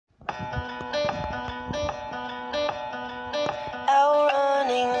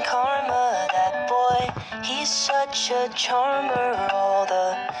such a charmer. All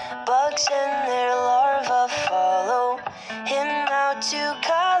the bugs and their larvae follow him out to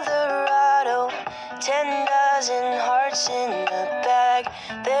Colorado. 10 dozen hearts in a bag,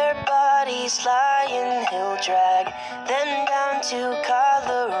 their bodies lying, he'll drag them down to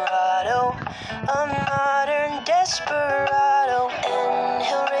Colorado. A modern desperado, and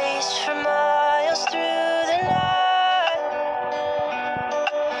he'll race for miles through the night.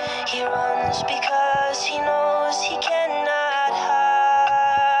 He runs because he knows he cannot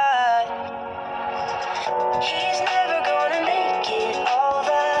hide. He's never gonna make it. All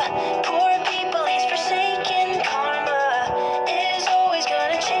the poor people he's forsaken. Karma is always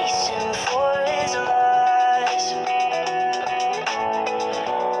gonna chase him for his lies.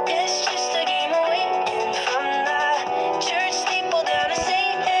 It's just a game of waiting from the church steeple down to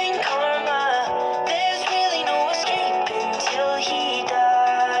Satan. Karma, there's really no escape until he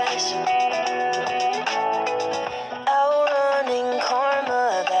dies. Outrunning karma,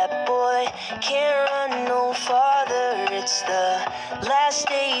 that boy can't run no farther. It's the last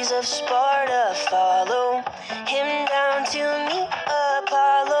days of Sparta. Follow